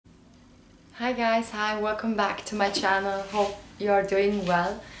Hi guys, welcome back to my channel. Hope you are doing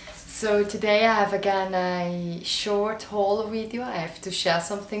well. So today I have again a short haul video. I have to share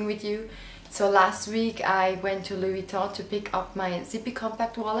something with you. So last week I went to Louis Vuitton to pick up my zippy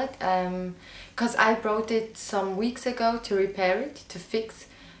compact wallet because I brought it some weeks ago to repair it, to fix.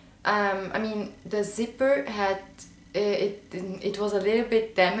 I mean, the zipper had it was a little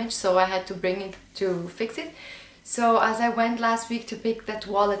bit damaged, so I had to bring it to fix it. So as I went last week to pick that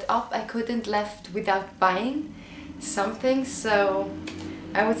wallet up, I couldn't left without buying something. So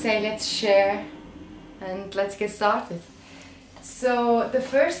I would say let's share and let's get started. So the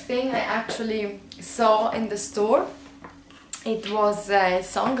first thing I actually saw in the store, it was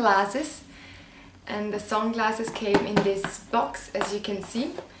sunglasses, and the sunglasses came in this box, as you can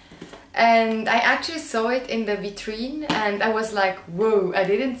see. And I actually saw it in the vitrine and I was like, whoa, I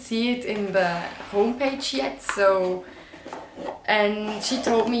didn't see it in the homepage yet. So, and she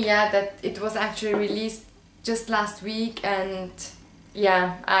told me, yeah, that it was actually released just last week, and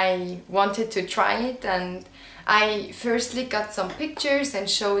yeah, I wanted to try it. And I firstly got some pictures and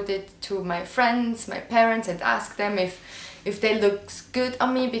showed it to my friends, my parents, and asked them if they look good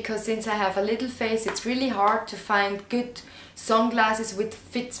on me, because since I have a little face, it's really hard to find good sunglasses which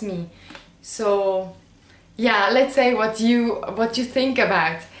fits me. So yeah, let's say what you think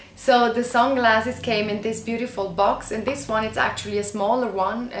about. So the sunglasses came in this beautiful box, and this one, it's actually a smaller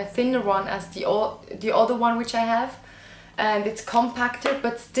one, a thinner one as the other one which I have, and it's compactor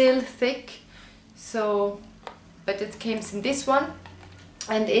but still thick. So, but it came in this one,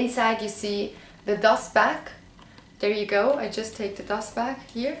 and inside you see the dust bag. There you go. I just take the dust bag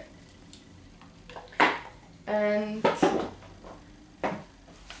here, and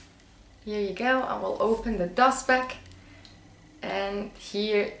here you go. I will open the dust bag, and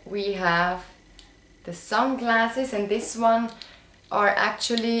here we have the sunglasses, and this one are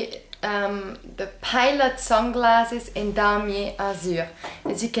actually the Pilote Sunglasses in Damier Azur.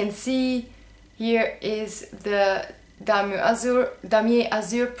 As you can see, here is the Damier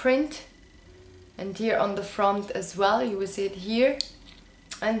Azur print, and here on the front as well, you will see it here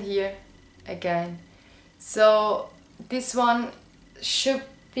and here again. So this one should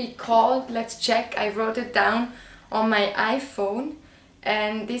be called, let's check, I wrote it down on my iPhone,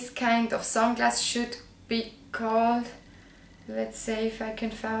 and this kind of sunglass should be called, let's say if I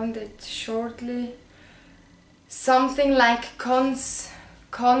can find it shortly, something like Cons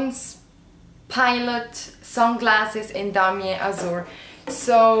Pilote Sunglasses in Damier Azur.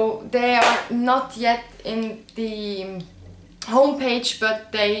 So they are not yet in the homepage,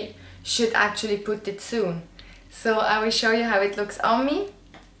 but they should actually put it soon. So I will show you how it looks on me.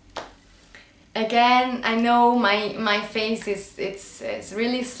 Again, I know my face is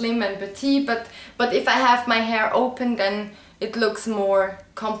really slim and petite, but if I have my hair open, then it looks more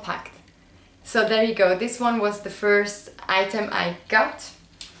compact. So there you go. This one was the first item I got.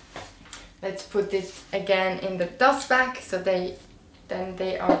 Let's put it again in the dust bag, so then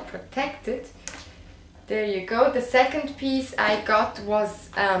they are protected. There you go. The second piece I got was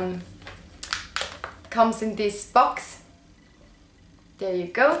comes in this box. There you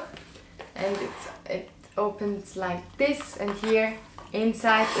go. And it opens like this, and here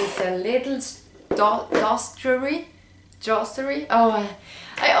inside is a little drawstring. Oh,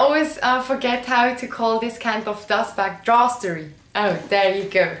 I always forget how to call this kind of dust bag. Drawstring. Oh, there you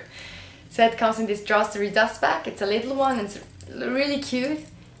go. So it comes in this drawstring dust bag. It's a little one, and it's really cute.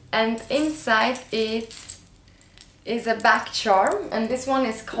 And inside it is a back charm, and this one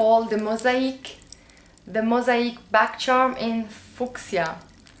is called the Mosaique back charm in fuchsia.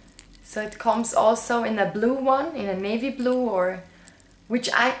 So it comes also in a blue one, in a navy blue, or which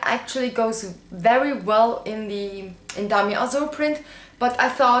actually goes very well in the Damier Azur print. But I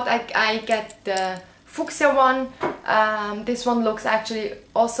thought I get the fuchsia one. This one looks actually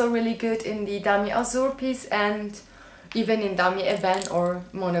also really good in the Damier Azur piece, and even in Damier Eva or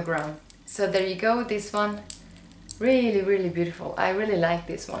Monogram. So there you go. This one, really beautiful. I really like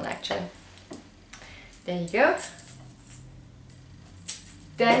this one actually. There you go.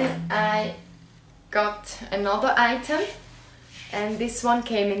 Then I got another item, and this one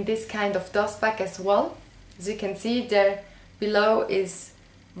came in this kind of dust bag as well. As you can see, there below is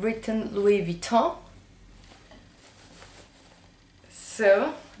written Louis Vuitton.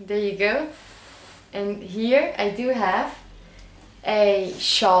 So there you go. And here I do have a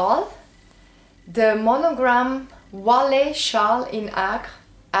shawl, the Monogram Voile shawl in acre.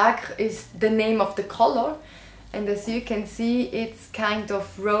 Acre is the name of the color. And as you can see, it's kind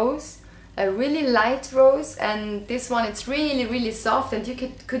of rose, a really light rose, and this one, it's really soft, and you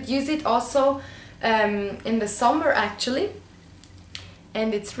could use it also in the summer actually.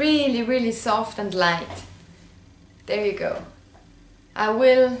 and it's really soft and light. There you go. I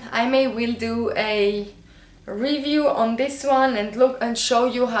will do a review on this one and look and show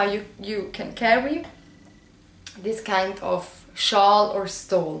you how you can carry this kind of shawl or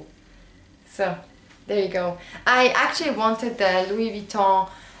stole. So there you go. I actually wanted the Louis Vuitton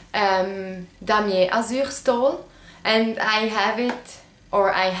Damier Azur stole, and I have it,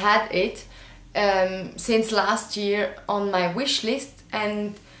 or I had it since last year on my wish list,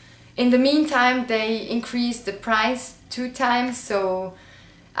 and in the meantime they increased the price 2 times, so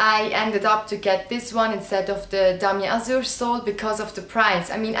I ended up to get this one instead of the Damier Azur stole because of the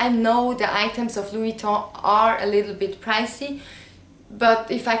price. I mean, I know the items of Louis Vuitton are a little bit pricey,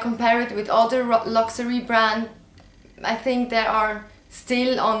 but if I compare it with other luxury brands, I think they are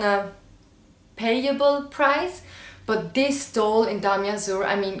still on a payable price. But this stole in Damier Azur,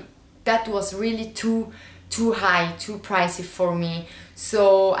 I mean, that was really too high, too pricey for me.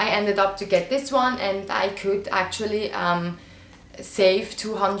 So I ended up to get this one, and I could actually save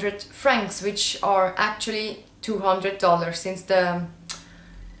 200 francs, which are actually $200 since the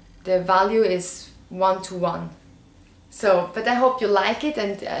value is 1-to-1. So, but I hope you like it,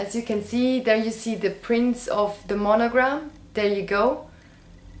 and as you can see, there you see the prints of the monogram. There you go.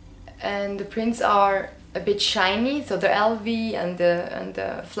 And the prints are a bit shiny, so the LV and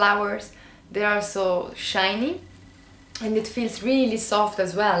the flowers, they are so shiny, and it feels really soft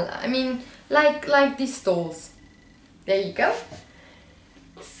as well. I mean, like these stoles. There you go.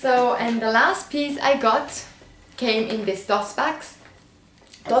 So, and the last piece I got came in this dust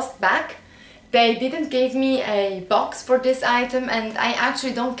bag. They didn't give me a box for this item, and I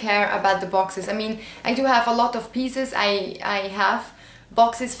actually don't care about the boxes. I mean, I do have a lot of pieces. I have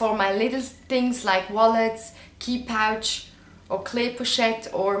boxes for my little things like wallets, key pouch, or clé pochette,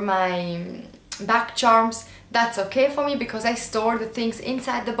 or my back charms. That's okay for me because I store the things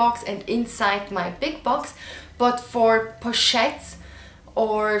inside the box and inside my big box. But for pochettes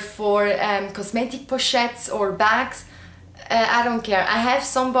or for cosmetic pochettes or bags, I don't care. I have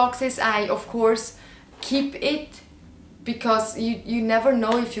some boxes. I of course keep it because you never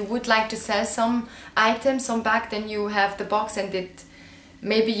know if you would like to sell some items, some bag, then you have the box, and it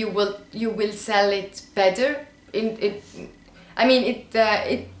maybe you will sell it better.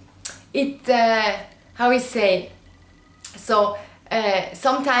 How we say, so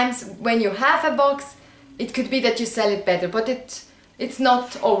sometimes when you have a box, it could be that you sell it better, but it's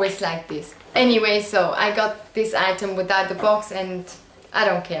not always like this. Anyway, so I got this item without the box, and I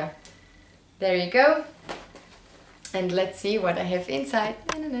don't care. There you go. And let's see what I have inside.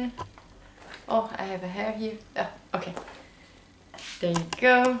 Oh, I have a hair here. Oh, okay. There you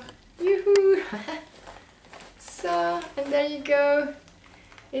go. Yoo-hoo! So, and there you go.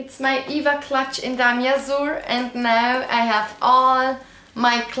 It's my Eva Clutch in Damier Azur, and now I have all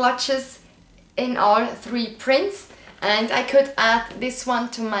my clutches in all 3 prints, and I could add this one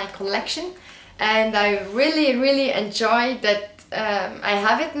to my collection, and I really enjoy that I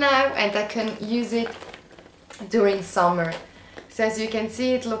have it now and I can use it during summer. So as you can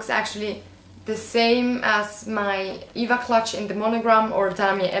see, it looks actually the same as my Eva Clutch in the monogram or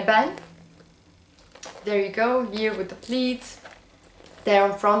Damier Ebene. There you go, here with the pleats. There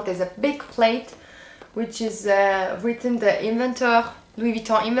in front is a big plate, which is written the Inventor, Louis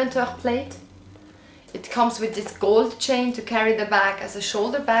Vuitton Inventor plate. It comes with this gold chain to carry the bag as a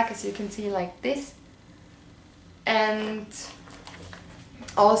shoulder bag, as you can see, like this. And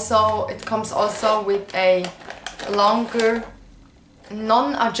also it comes also with a longer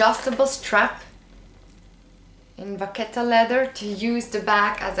non-adjustable strap in vachetta leather to use the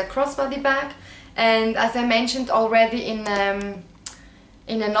bag as a crossbody bag. And as I mentioned already in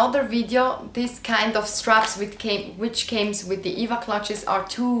another video, this kind of straps which came with the Eva clutches are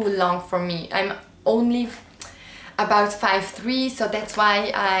too long for me. I'm only about 5'3", so that's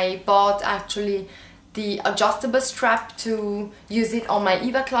why I bought actually the adjustable strap to use it on my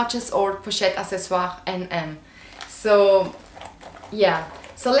Eva clutches or pochette accessoire NM. So yeah,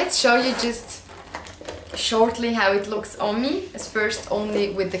 so let's show you just shortly how it looks on me. As first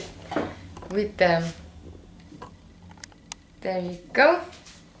only with the there you go.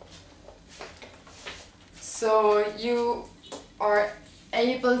 So you are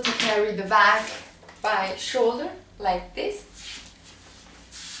able to carry the bag by shoulder like this,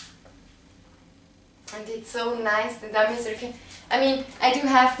 and it's so nice. The Damier, I mean, I do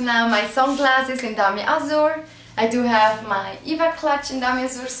have now my sunglasses in Damier Azur. I do have my Eva Clutch in Damier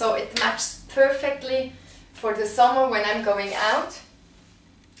Azur, so it matches perfectly for the summer when I'm going out.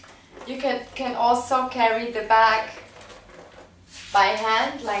 You can also carry the bag by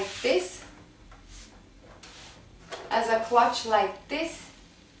hand like this. as a clutch like this.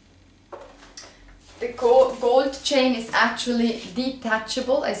 The gold chain is actually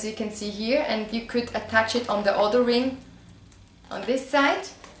detachable, as you can see here, and you could attach it on the other ring on this side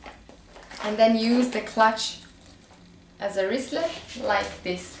and then use the clutch as a wristlet like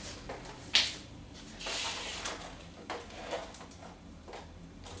this.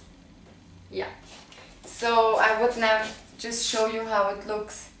 Yeah, so I would now just show you how it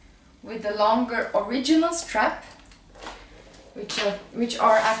looks with the longer original strap, which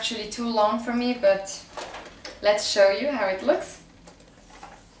are actually too long for me, but let's show you how it looks.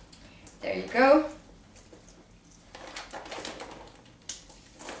 There you go.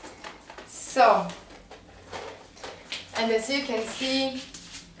 So, and as you can see,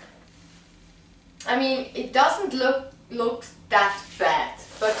 I mean, it doesn't look that bad,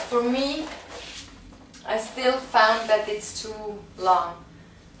 but for me, I still found that it's too long.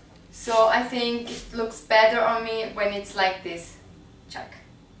 So I think it looks better on me when it's like this. Check.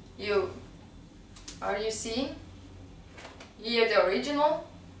 Are you seeing? Here the original,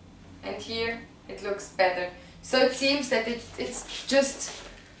 and here it looks better. So it seems that it's just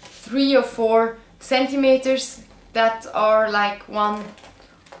 3 or 4 centimeters that are like 1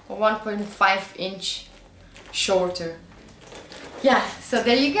 or 1.5 inch shorter. Yeah, so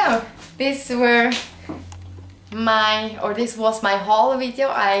there you go. This was my haul video.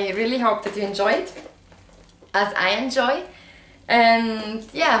 I really hope that you enjoyed, as I enjoy. And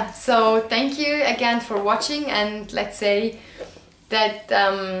yeah, so thank you again for watching, and let's say that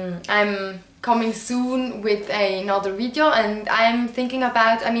I'm coming soon with another video, and I'm thinking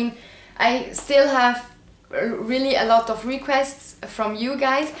about, I mean, I still have really a lot of requests from you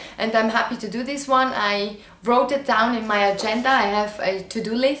guys, and I'm happy to do this one. I wrote it down in my agenda. I have a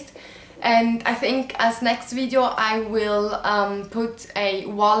to-do list. And I think as next video I will put a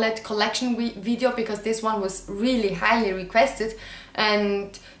wallet collection video, because this one was really highly requested,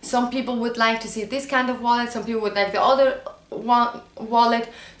 and some people would like to see this kind of wallet, some people would like the other wallet.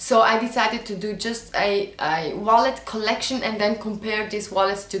 So I decided to do just a wallet collection and then compare these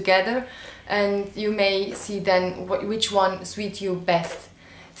wallets together, and you may see then which one suits you best.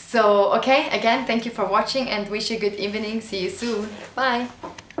 So okay, again, thank you for watching and wish you a good evening. See you soon. Bye.